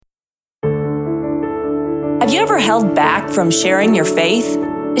Have you ever held back from sharing your faith,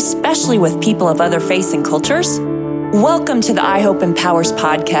 especially with people of other faiths and cultures? Welcome to the I Hope Empowers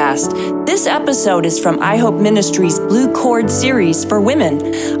podcast. This episode is from I Hope Ministries' Blue Cord series for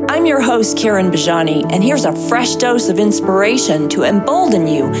women. I'm your host, Karen Bajani, and here's a fresh dose of inspiration to embolden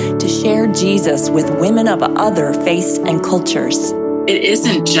you to share Jesus with women of other faiths and cultures. It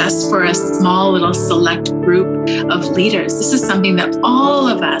isn't just for a small little select group of leaders. This is something that all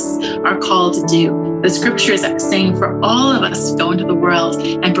of us are called to do. The scripture is saying for all of us to go into the world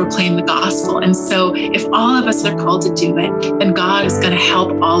and proclaim the gospel. And so if all of us are called to do it, then God is going to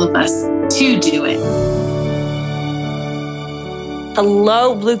help all of us to do it.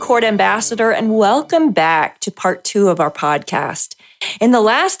 Hello, Blue Cord Ambassador, and welcome back to part 2 of our podcast. In the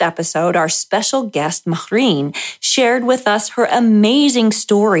last episode, our special guest, Mahreen, shared with us her amazing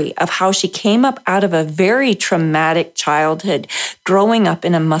story of how she came up out of a very traumatic childhood, growing up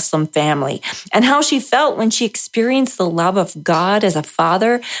in a Muslim family, and how she felt when she experienced the love of God as a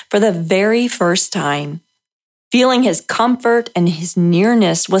father for the very first time. Feeling his comfort and his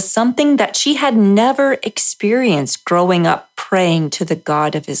nearness was something that she had never experienced growing up praying to the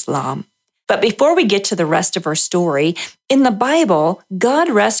God of Islam. But before we get to the rest of her story, in the Bible, God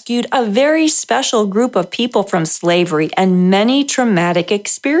rescued a very special group of people from slavery and many traumatic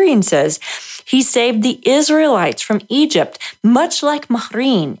experiences. He saved the Israelites from Egypt, much like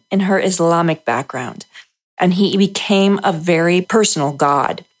Mahreen in her Islamic background. And he became a very personal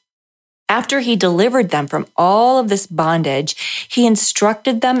God. After he delivered them from all of this bondage, he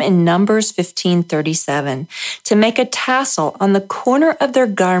instructed them in Numbers 15:37 to make a tassel on the corner of their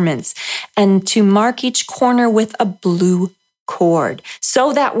garments and to mark each corner with a blue cord,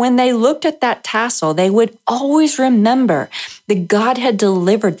 so that when they looked at that tassel, they would always remember that God had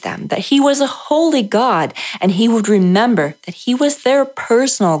delivered them, that he was a holy God, and he would remember that he was their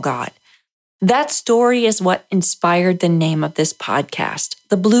personal God. That story is what inspired the name of this podcast,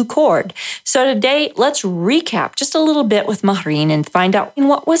 The Blue Cord. So today, let's recap just a little bit with Mahreen and find out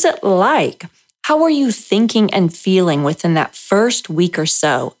what was it like? How were you thinking and feeling within that first week or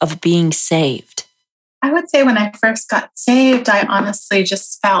so of being saved? I would say when I first got saved, I honestly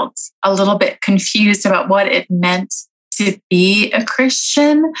just felt a little bit confused about what it meant to be a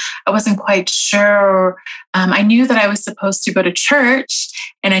Christian. I wasn't quite sure. I knew that I was supposed to go to church,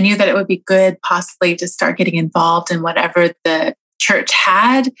 and I knew that it would be good possibly to start getting involved in whatever the church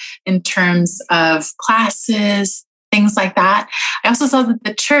had in terms of classes, things like that. I also saw that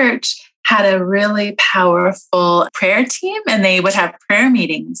the church had a really powerful prayer team, and they would have prayer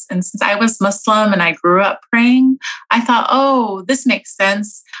meetings. And since I was Muslim and I grew up praying, I thought, oh, this makes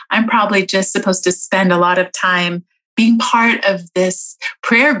sense. I'm probably just supposed to spend a lot of time being part of this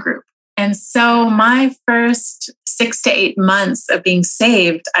prayer group. And so my first 6 to 8 months of being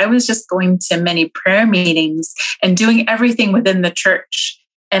saved, I was just going to many prayer meetings and doing everything within the church.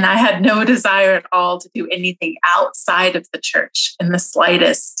 And I had no desire at all to do anything outside of the church in the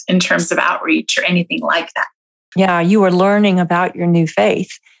slightest in terms of outreach or anything like that. Yeah, you were learning about your new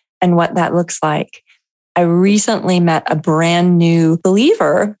faith and what that looks like. I recently met a brand new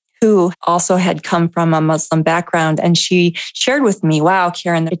believer who also had come from a Muslim background. And she shared with me, wow,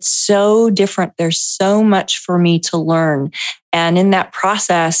 Karen, it's so different. There's so much for me to learn. And in that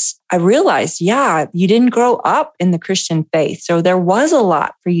process, I realized, yeah, you didn't grow up in the Christian faith. So there was a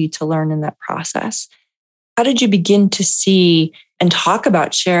lot for you to learn in that process. How did you begin to see and talk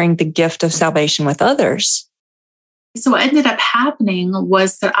about sharing the gift of salvation with others? So what ended up happening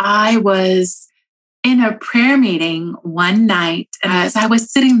was that I was in a prayer meeting one night, as I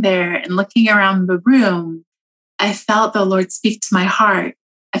was sitting there and looking around the room, I felt the Lord speak to my heart.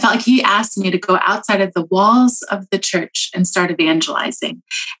 I felt like he asked me to go outside of the walls of the church and start evangelizing.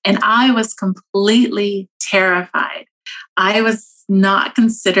 And I was completely terrified. I was not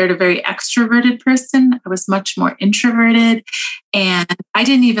considered a very extroverted person. I was much more introverted, and I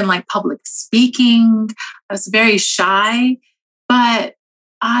didn't even like public speaking. I was very shy, but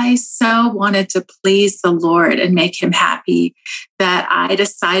I so wanted to please the Lord and make him happy that I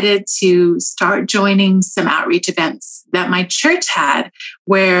decided to start joining some outreach events that my church had,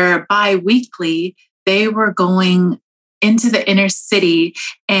 where bi-weekly they were going into the inner city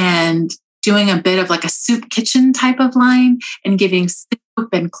and doing a bit of like a soup kitchen type of line and giving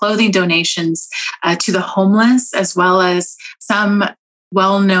soup and clothing donations to the homeless, as well as some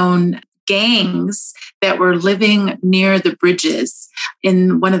well-known gangs that were living near the bridges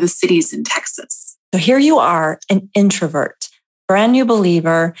in one of the cities in Texas. So here you are, an introvert, brand new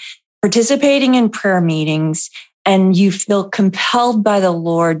believer, participating in prayer meetings, and you feel compelled by the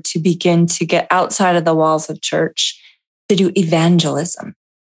Lord to begin to get outside of the walls of church to do evangelism.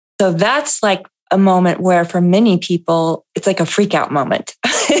 So that's like a moment where for many people, it's like a freak out moment.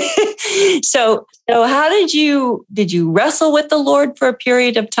 So how did you wrestle with the Lord for a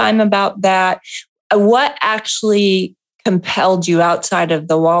period of time about that? What actually compelled you outside of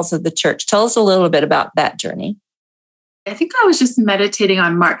the walls of the church? Tell us a little bit about that journey. I think I was just meditating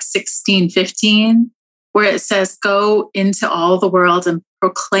on Mark 16:15, where it says, go into all the world and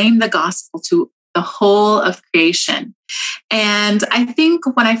proclaim the gospel to the whole of creation. And I think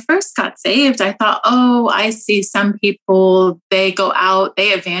when I first got saved, I thought, oh, I see some people, they go out,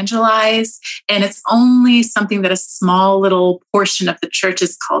 they evangelize, and it's only something that a small little portion of the church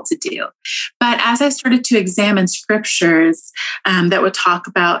is called to do. But as I started to examine scriptures that would talk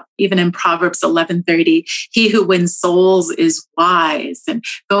about, even in Proverbs 11:30, he who wins souls is wise, and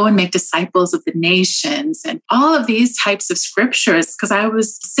go and make disciples of the nations, and all of these types of scriptures, because I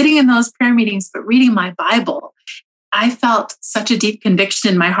was sitting in those prayer meetings, but reading my Bible, I felt such a deep conviction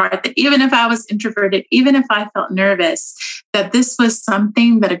in my heart that even if I was introverted, even if I felt nervous, that this was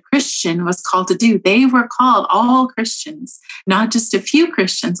something that a Christian was called to do. They were called, all Christians, not just a few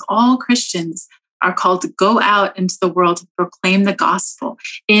Christians, all Christians are called to go out into the world to proclaim the gospel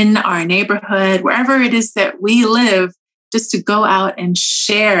in our neighborhood, wherever it is that we live, just to go out and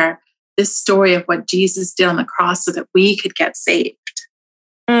share this story of what Jesus did on the cross so that we could get saved.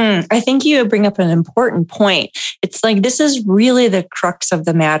 I think you bring up an important point. It's like, this is really the crux of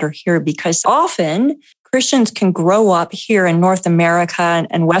the matter here, because often Christians can grow up here in North America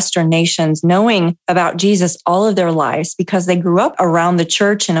and Western nations knowing about Jesus all of their lives because they grew up around the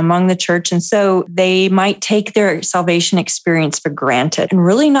church and among the church. And so they might take their salvation experience for granted and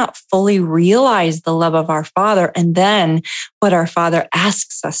really not fully realize the love of our Father and then what our Father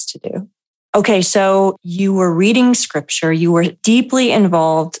asks us to do. Okay, so you were reading scripture, you were deeply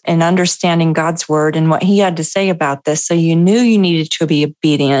involved in understanding God's word and what he had to say about this. So you knew you needed to be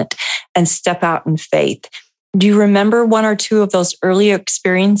obedient and step out in faith. Do you remember one or two of those early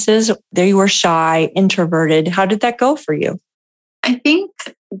experiences? There you were shy, introverted. How did that go for you? I think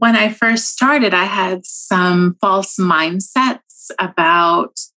when I first started, I had some false mindsets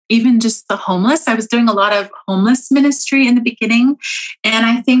about even just the homeless. I was doing a lot of homeless ministry in the beginning. And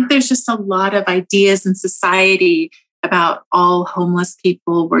I think there's just a lot of ideas in society about all homeless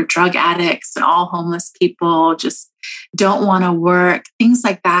people were drug addicts and all homeless people just don't want to work, things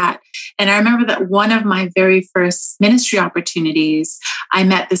like that. And I remember that one of my very first ministry opportunities, I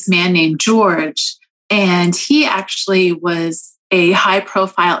met this man named George, and he actually was a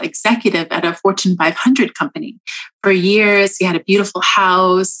high-profile executive at a Fortune 500 company. For years, he had a beautiful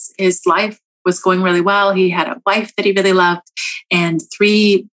house. His life was going really well. He had a wife that he really loved and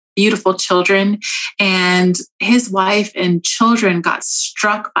 3 beautiful children. And his wife and children got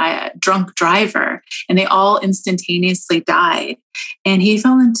struck by a drunk driver, and they all instantaneously died. And he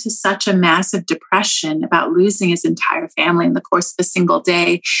fell into such a massive depression about losing his entire family in the course of a single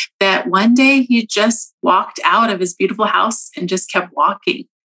day that one day he just walked out of his beautiful house and just kept walking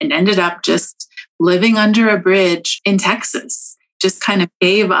and ended up just living under a bridge in Texas, just kind of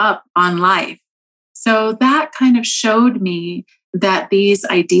gave up on life. So that kind of showed me that these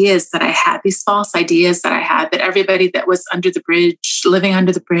ideas that I had, these false ideas that I had, that everybody that was under the bridge, living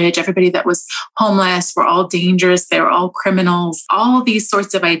under the bridge, everybody that was homeless were all dangerous, they were all criminals, all these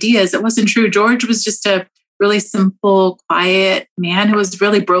sorts of ideas. It wasn't true. George was just a really simple, quiet man who was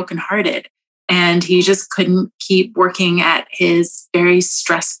really brokenhearted. And he just couldn't keep working at his very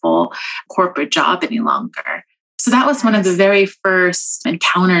stressful corporate job any longer. So that was one of the very first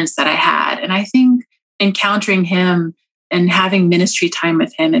encounters that I had. And I think encountering him and having ministry time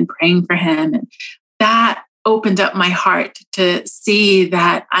with him and praying for him, and that opened up my heart to see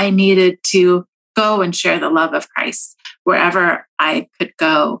that I needed to go and share the love of Christ wherever I could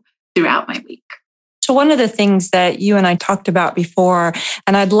go throughout my week. So one of the things that you and I talked about before,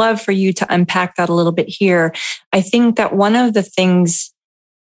 and I'd love for you to unpack that a little bit here, I think that one of the things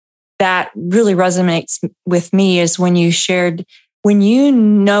that really resonates with me is when you shared, when you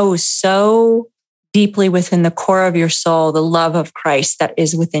know so deeply within the core of your soul, the love of Christ that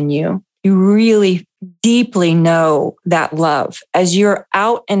is within you. You really deeply know that love. As you're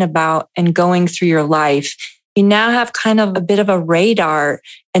out and about and going through your life, you now have kind of a bit of a radar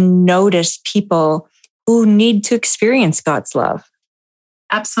and notice people who need to experience God's love.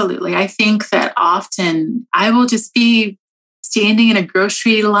 Absolutely. I think that often I will just be standing in a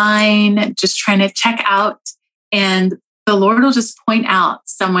grocery line, just trying to check out, and the Lord will just point out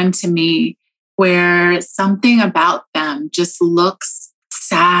someone to me where something about them just looks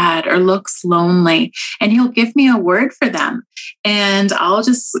sad or looks lonely, and he'll give me a word for them. And I'll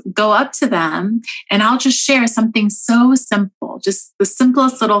just go up to them and I'll just share something so simple, just the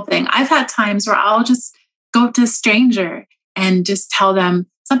simplest little thing. I've had times where I'll just go up to a stranger and just tell them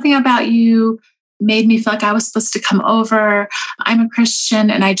something about you made me feel like I was supposed to come over. I'm a Christian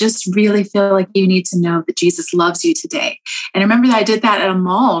and I just really feel like you need to know that Jesus loves you today. And I remember that I did that at a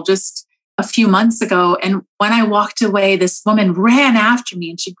mall just a few months ago. And when I walked away, this woman ran after me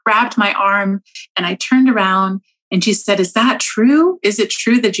and she grabbed my arm and I turned around and she said, "Is that true? Is it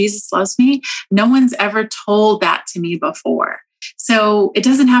true that Jesus loves me?" No one's ever told that to me before. So it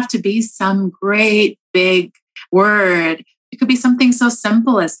doesn't have to be some great big word. It could be something so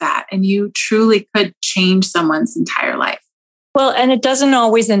simple as that. And you truly could change someone's entire life. Well, and it doesn't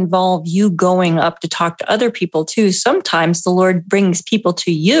always involve you going up to talk to other people too. Sometimes the Lord brings people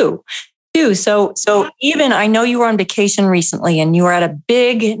to you too. So even I know you were on vacation recently and you were at a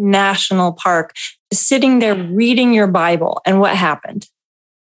big national park, sitting there reading your Bible. And what happened?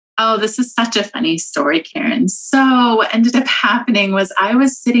 Oh, this is such a funny story, Karen. So what ended up happening was I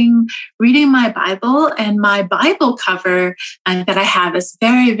was sitting reading my Bible, and my Bible cover that I have is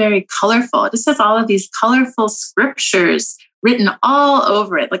very, very colorful. It just has all of these colorful scriptures written all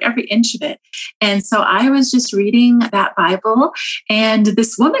over it, like every inch of it. And so I was just reading that Bible, and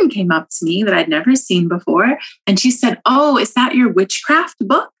this woman came up to me that I'd never seen before. And she said, "Oh, is that your witchcraft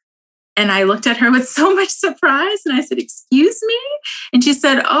book?" And I looked at her with so much surprise and I said, "Excuse me?" And she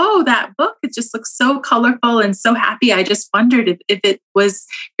said, "Oh, that book, it just looks so colorful and so happy. I just wondered if it was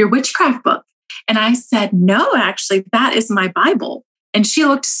your witchcraft book." And I said, "No, actually, that is my Bible." And she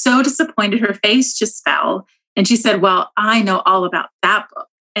looked so disappointed. Her face just fell. And she said, "Well, I know all about that book."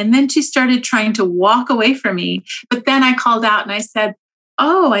 And then she started trying to walk away from me. But then I called out and I said,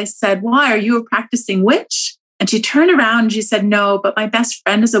 "Oh," I said, "why? Are you a practicing witch?" And she turned around and she said, "No, but my best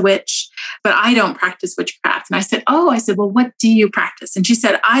friend is a witch, but I don't practice witchcraft." And I said, "Oh," I said, "Well, what do you practice?" And she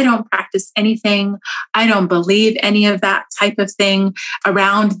said, "I don't practice anything. I don't believe any of that type of thing.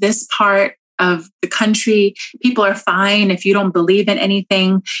 Around this part of the country, people are fine if you don't believe in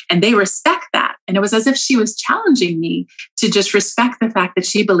anything, and they respect that." And it was as if she was challenging me to just respect the fact that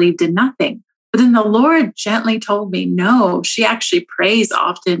she believed in nothing. But then the Lord gently told me, no, she actually prays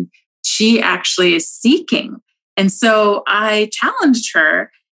often. She actually is seeking. And so I challenged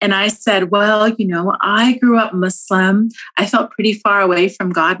her and I said, "Well, I grew up Muslim. I felt pretty far away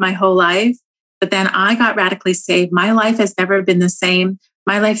from God my whole life. But then I got radically saved. My life has never been the same.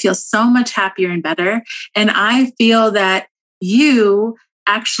 My life feels so much happier and better. And I feel that you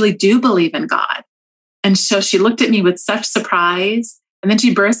actually do believe in God." And so she looked at me with such surprise. And then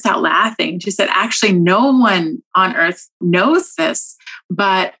she burst out laughing. She said, "Actually, no one on earth knows this,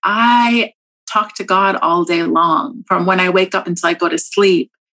 but I talk to God all day long from when I wake up until I go to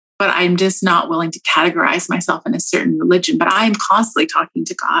sleep. But I'm just not willing to categorize myself in a certain religion, but I'm constantly talking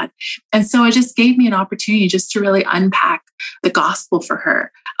to God." And so it just gave me an opportunity just to really unpack the gospel for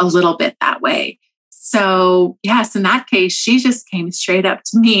her a little bit that way. So yes, in that case, she just came straight up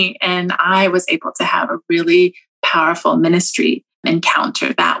to me and I was able to have a really powerful ministry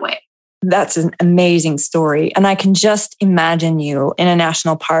encounter that way. That's an amazing story. And I can just imagine you in a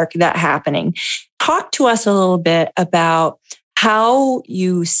national park, that happening. Talk to us a little bit about how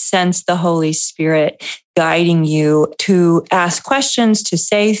you sense the Holy Spirit guiding you to ask questions, to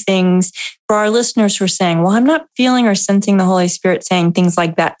say things. For our listeners who are saying, "Well, I'm not feeling or sensing the Holy Spirit saying things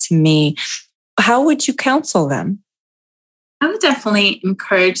like that to me," how would you counsel them? I would definitely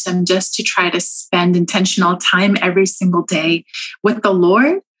encourage them just to try to spend intentional time every single day with the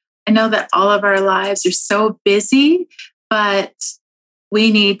Lord. I know that all of our lives are so busy, but we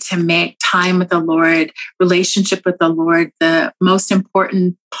need to make time with the Lord, relationship with the Lord, the most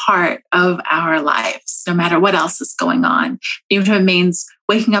important part of our lives, no matter what else is going on. Even if it means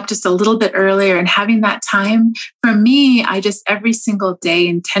waking up just a little bit earlier and having that time. For me, I just every single day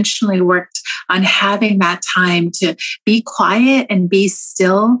intentionally worked on having that time to be quiet and be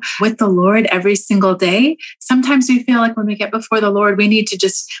still with the Lord every single day. Sometimes we feel like when we get before the Lord, we need to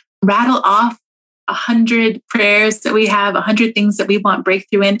just rattle off 100 prayers that we have, 100 things that we want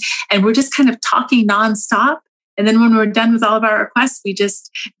breakthrough in. And we're just kind of talking nonstop. And then when we're done with all of our requests, we just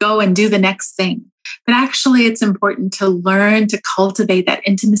go and do the next thing. But actually, it's important to learn to cultivate that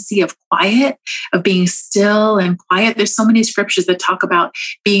intimacy of quiet, of being still and quiet. There's so many scriptures that talk about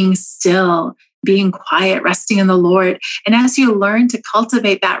being still, being quiet, resting in the Lord. And as you learn to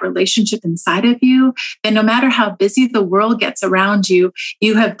cultivate that relationship inside of you, then no matter how busy the world gets around you,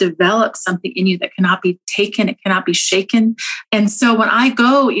 you have developed something in you that cannot be taken, it cannot be shaken. And so when I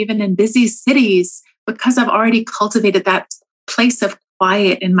go, even in busy cities, because I've already cultivated that place of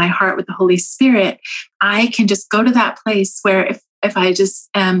quiet in my heart with the Holy Spirit, I can just go to that place where if I just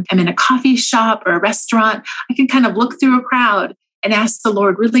am in a coffee shop or a restaurant, I can kind of look through a crowd and ask the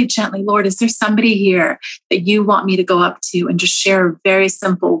Lord really gently, Lord, is there somebody here that you want me to go up to and just share a very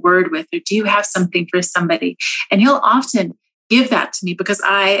simple word with? Or do you have something for somebody? And he'll often give that to me because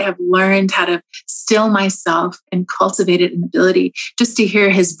I have learned how to still myself and cultivated an ability just to hear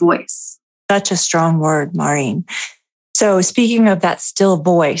his voice. Such a strong word, Mahreen. So speaking of that still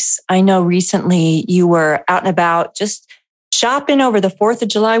voice, I know recently you were out and about just shopping over the 4th of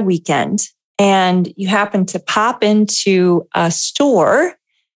July weekend, and you happened to pop into a store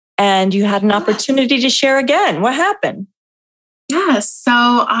and you had an opportunity to share again. What happened? Yes. So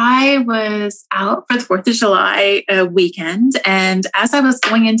I was out for the 4th of July weekend. And as I was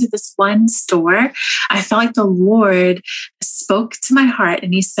going into this one store, I felt like the Lord spoke to my heart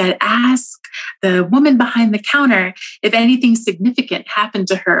and he said, ask the woman behind the counter if anything significant happened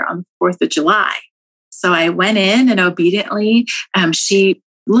to her on the 4th of July. So I went in and obediently, she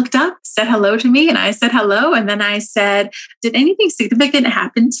looked up, said hello to me, and I said hello. And then I said, did anything significant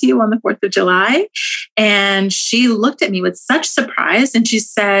happen to you on the 4th of July? And she looked at me with such surprise and she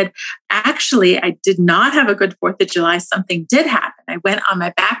said, actually, I did not have a good 4th of July. Something did happen. I went on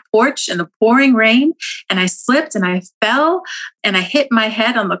my back porch in the pouring rain and I slipped and I fell and I hit my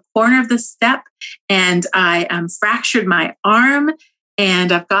head on the corner of the step and I fractured my arm.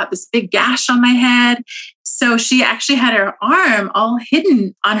 And I've got this big gash on my head. So she actually had her arm all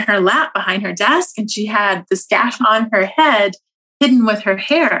hidden on her lap behind her desk. And she had this gash on her head hidden with her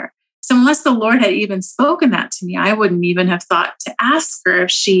hair. So unless the Lord had even spoken that to me, I wouldn't even have thought to ask her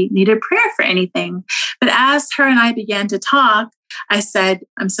if she needed prayer for anything. But as her and I began to talk, I said,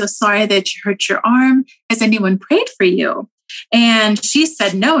 I'm so sorry that you hurt your arm. Has anyone prayed for you? And she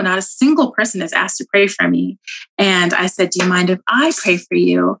said, no, not a single person has asked to pray for me. And I said, do you mind if I pray for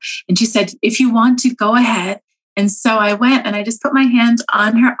you? And she said, if you want to, go ahead. And so I went and I just put my hand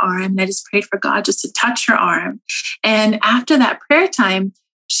on her arm and I just prayed for God just to touch her arm. And after that prayer time,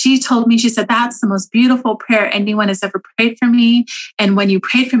 she told me, she said, that's the most beautiful prayer anyone has ever prayed for me. And when you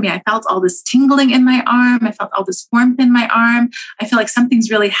prayed for me, I felt all this tingling in my arm. I felt all this warmth in my arm. I feel like something's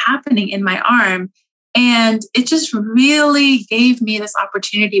really happening in my arm. And it just really gave me this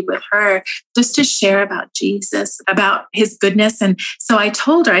opportunity with her just to share about Jesus, about his goodness. And so I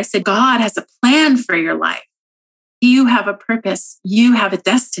told her, I said, God has a plan for your life. You have a purpose. You have a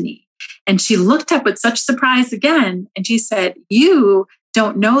destiny. And she looked up with such surprise again. And she said, you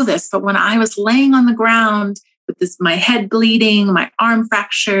don't know this, but when I was laying on the ground with my head bleeding, my arm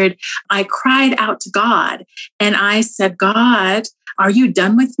fractured, I cried out to God. And I said, God, are you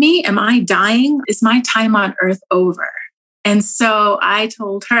done with me? Am I dying? Is my time on earth over? And so I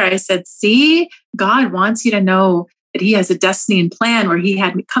told her, I said, see, God wants you to know that he has a destiny and plan where he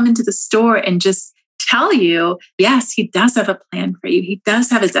had me come into the store and just tell you, yes, he does have a plan for you. He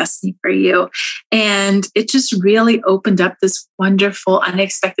does have a destiny for you. And it just really opened up this wonderful,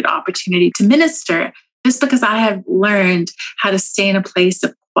 unexpected opportunity to minister just because I have learned how to stay in a place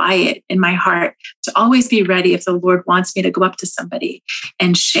of quiet in my heart, to always be ready if the Lord wants me to go up to somebody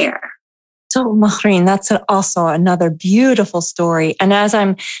and share. So Mahreen, that's also another beautiful story. And as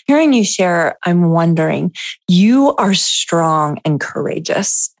I'm hearing you share, I'm wondering, you are strong and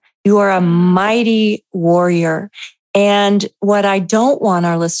courageous. You are a mighty warrior. And what I don't want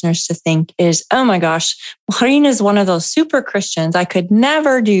our listeners to think is, oh my gosh, Mahreen is one of those super Christians. I could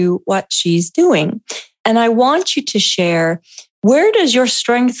never do what she's doing. And I want you to share, where does your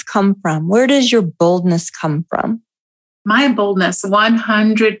strength come from? Where does your boldness come from? My boldness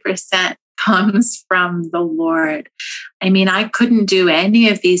 100% comes from the Lord. I mean, I couldn't do any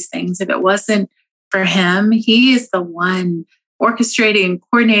of these things if it wasn't for him. He is the one orchestrating and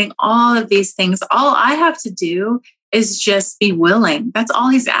coordinating all of these things. All I have to do is just be willing. That's all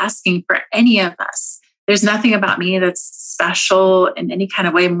he's asking for any of us. There's nothing about me that's special in any kind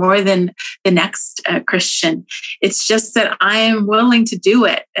of way more than the next Christian. It's just that I am willing to do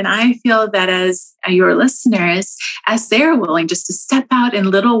it. And I feel that as your listeners, as they're willing just to step out in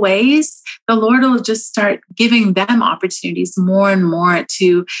little ways, the Lord will just start giving them opportunities more and more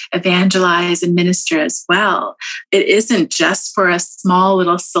to evangelize and minister as well. It isn't just for a small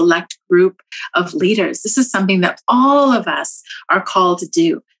little select group of leaders. This is something that all of us are called to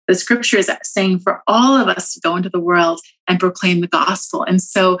do. The scripture is saying for all of us to go into the world and proclaim the gospel. And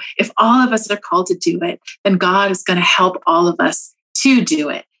so if all of us are called to do it, then God is going to help all of us to do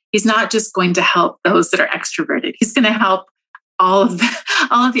it. He's not just going to help those that are extroverted. He's going to help all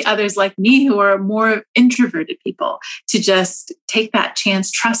of the others like me who are more introverted people to just take that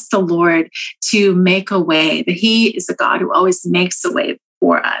chance, trust the Lord to make a way, that He is a God who always makes a way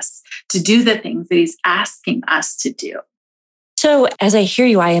for us to do the things that He's asking us to do. So as I hear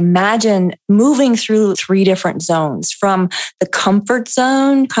you, I imagine moving through 3 different zones, from the comfort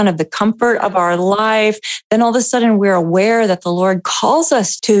zone, kind of the comfort of our life. Then all of a sudden we're aware that the Lord calls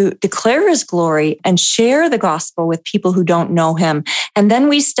us to declare His glory and share the gospel with people who don't know Him. And then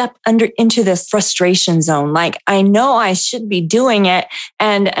we step into this frustration zone. Like, I know I should be doing it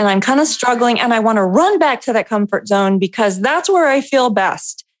and I'm kind of struggling, and I want to run back to that comfort zone because that's where I feel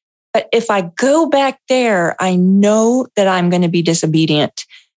best. But if I go back there, I know that I'm going to be disobedient.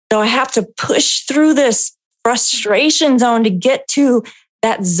 So I have to push through this frustration zone to get to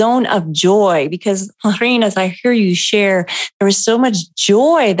that zone of joy. Because, Mahreen, as I hear you share, there is so much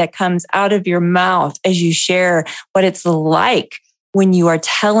joy that comes out of your mouth as you share what it's like when you are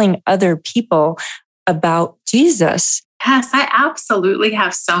telling other people about Jesus. Yes, I absolutely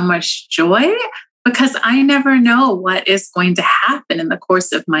have so much joy, because I never know what is going to happen in the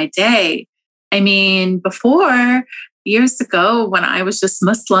course of my day. I mean, before, years ago, when I was just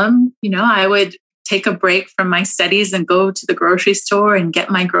Muslim, I would take a break from my studies and go to the grocery store and get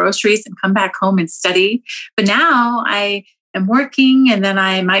my groceries and come back home and study. But now I am working, and then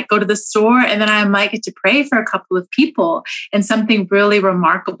I might go to the store, and then I might get to pray for a couple of people, and something really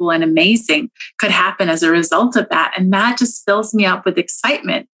remarkable and amazing could happen as a result of that. And that just fills me up with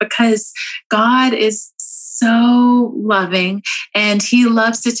excitement, because God is so loving, and He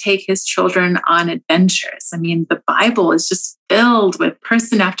loves to take His children on adventures. I mean, the Bible is just filled with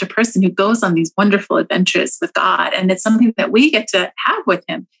person after person who goes on these wonderful adventures with God. And it's something that we get to have with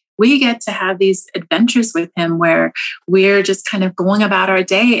Him. We get to have these adventures with Him where we're just kind of going about our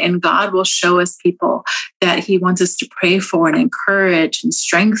day, and God will show us people that He wants us to pray for and encourage and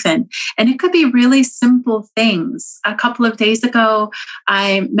strengthen. And it could be really simple things. A couple of days ago,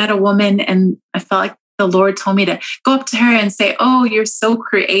 I met a woman, and I felt like the Lord told me to go up to her and say, "Oh, you're so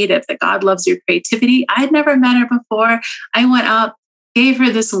creative, that God loves your creativity." I had never met her before. I went up, gave her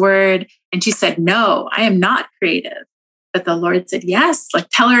this word, and she said, "No, I am not creative." But the Lord said, "Yes," like,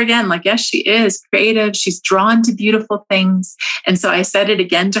 tell her again, like, yes, she is creative. She's drawn to beautiful things. And so I said it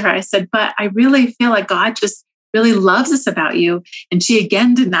again to her. I said, "But I really feel like God just really loves this about you." And she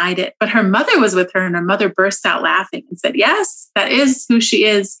again denied it. But her mother was with her, and her mother burst out laughing and said, "Yes, that is who she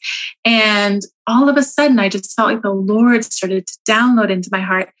is." And all of a sudden, I just felt like the Lord started to download into my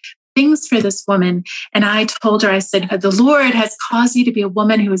heart things for this woman. And I told her, I said, "The Lord has caused you to be a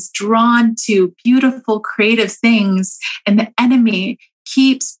woman who is drawn to beautiful, creative things. And the enemy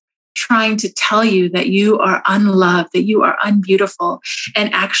keeps trying to tell you that you are unloved, that you are unbeautiful.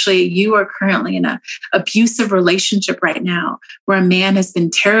 And actually, you are currently in an abusive relationship right now where a man has been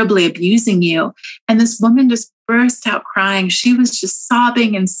terribly abusing you." And this woman just burst out crying. She was just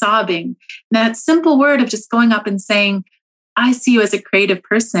sobbing and sobbing. And that simple word of just going up and saying, "I see you as a creative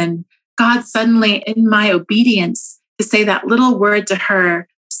person," God suddenly, in my obedience to say that little word to her,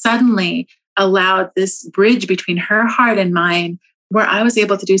 suddenly allowed this bridge between her heart and mine, where I was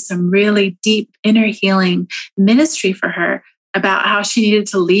able to do some really deep inner healing ministry for her about how she needed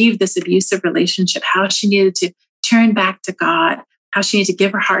to leave this abusive relationship, how she needed to turn back to God, how she needed to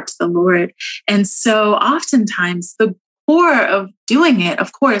give her heart to the Lord. And so oftentimes the core of doing it,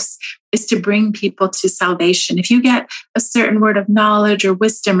 of course, is to bring people to salvation. If you get a certain word of knowledge or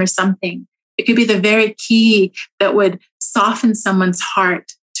wisdom or something, it could be the very key that would soften someone's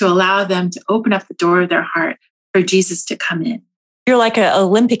heart to allow them to open up the door of their heart for Jesus to come in. You're like an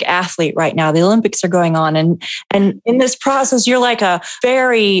Olympic athlete right now. The Olympics are going on. And in this process, you're like a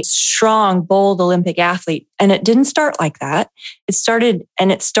very strong, bold Olympic athlete. And it didn't start like that. It started,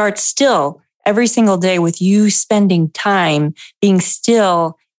 and it starts still every single day with you spending time being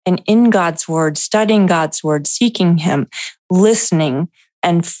still and in God's word, studying God's word, seeking Him, listening.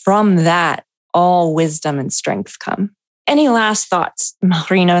 And from that, all wisdom and strength come. Any last thoughts,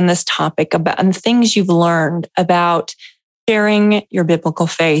 Mahreen, on this topic about and things you've learned about sharing your biblical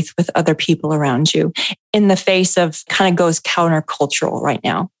faith with other people around you in the face of kind of goes countercultural right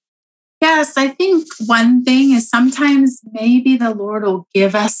now? Yes, I think one thing is sometimes maybe the Lord will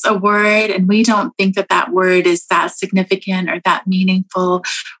give us a word and we don't think that that word is that significant or that meaningful,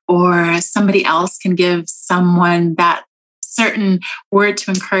 or somebody else can give someone that certain word to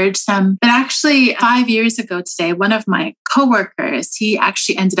encourage them. But actually, 5 years ago today, one of my coworkers, he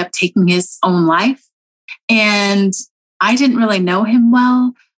actually ended up taking his own life. And I didn't really know him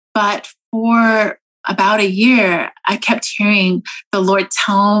well, but for about a year, I kept hearing the Lord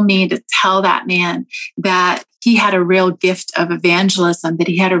tell me to tell that man that he had a real gift of evangelism, that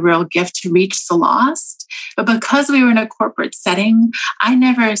he had a real gift to reach the lost. But because we were in a corporate setting, I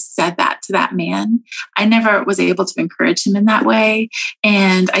never said that to that man. I never was able to encourage him in that way.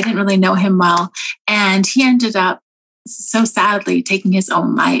 And I didn't really know him well. And he ended up so sadly taking his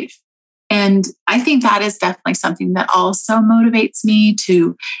own life. And I think that is definitely something that also motivates me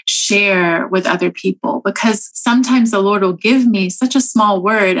to share with other people, because sometimes the Lord will give me such a small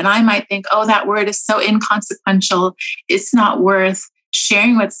word and I might think, oh, that word is so inconsequential. It's not worth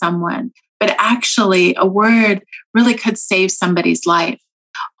sharing with someone. But actually, a word really could save somebody's life.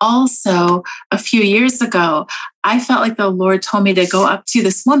 Also, a few years ago, I felt like the Lord told me to go up to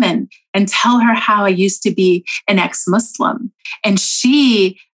this woman and tell her how I used to be an ex-Muslim. And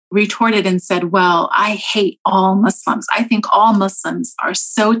she retorted and said, well, I hate all Muslims. I think all Muslims are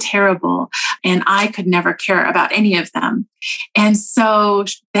so terrible and I could never care about any of them. And so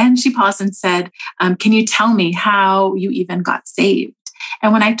then she paused and said, can you tell me how you even got saved?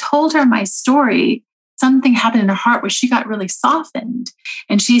 And when I told her my story, something happened in her heart where she got really softened.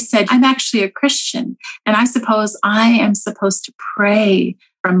 And she said, I'm actually a Christian. And I suppose I am supposed to pray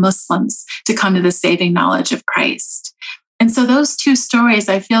for Muslims to come to the saving knowledge of Christ. And so those two stories,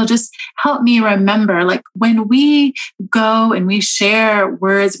 I feel, just help me remember, like when we go and we share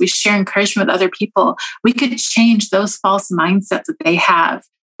words, we share encouragement with other people, we could change those false mindsets that they have,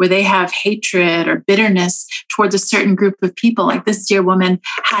 where they have hatred or bitterness towards a certain group of people, like this dear woman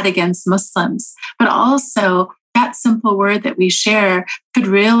had against Muslims. But also, that simple word that we share could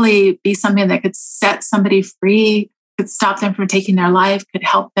really be something that could set somebody free, could stop them from taking their life, could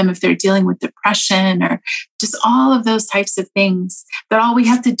help them if they're dealing with depression or just all of those types of things. That all we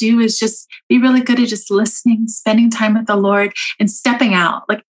have to do is just be really good at just listening, spending time with the Lord and stepping out,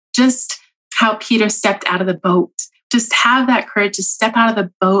 like just how Peter stepped out of the boat. Just have that courage to step out of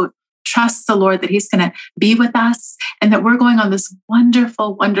the boat, trust the Lord that he's going to be with us and that we're going on this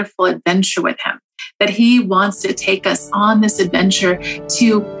wonderful, wonderful adventure with him, that he wants to take us on this adventure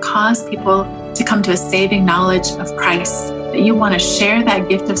to cause people to come to a saving knowledge of Christ, that you want to share that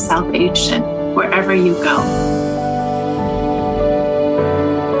gift of salvation wherever you go.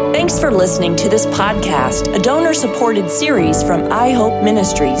 Thanks for listening to this podcast, a donor-supported series from I Hope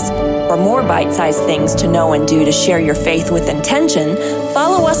Ministries. For more bite-sized things to know and do to share your faith with intention,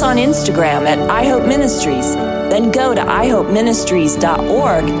 follow us on Instagram at I Hope Ministries. Then go to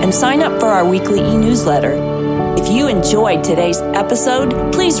ihopeministries.org and sign up for our weekly e-newsletter. If you enjoyed today's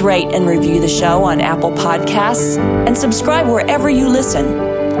episode, please rate and review the show on Apple Podcasts and subscribe wherever you listen.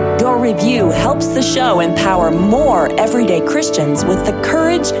 Your review helps the show empower more everyday Christians with the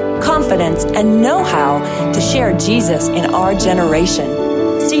courage, confidence, and know-how to share Jesus in our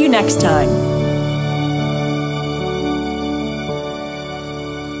generation. See you next time.